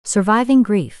Surviving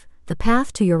Grief, The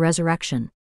Path to Your Resurrection.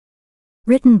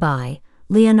 Written by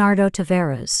Leonardo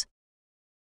Tavares.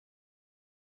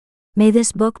 May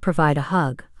this book provide a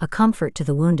hug, a comfort to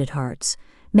the wounded hearts.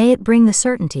 May it bring the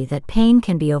certainty that pain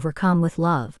can be overcome with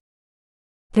love.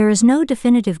 There is no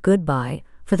definitive goodbye,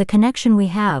 for the connection we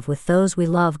have with those we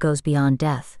love goes beyond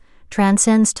death,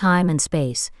 transcends time and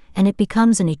space, and it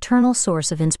becomes an eternal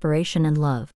source of inspiration and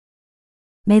love.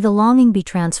 May the longing be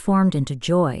transformed into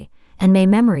joy, and may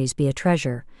memories be a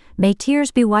treasure, may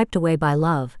tears be wiped away by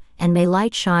love, and may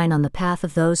light shine on the path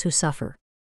of those who suffer.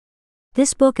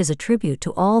 This book is a tribute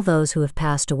to all those who have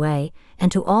passed away,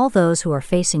 and to all those who are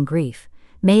facing grief.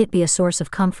 May it be a source of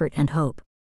comfort and hope.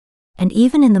 And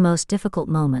even in the most difficult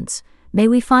moments, may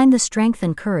we find the strength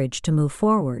and courage to move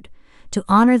forward, to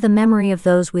honor the memory of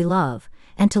those we love,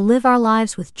 and to live our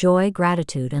lives with joy,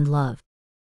 gratitude, and love.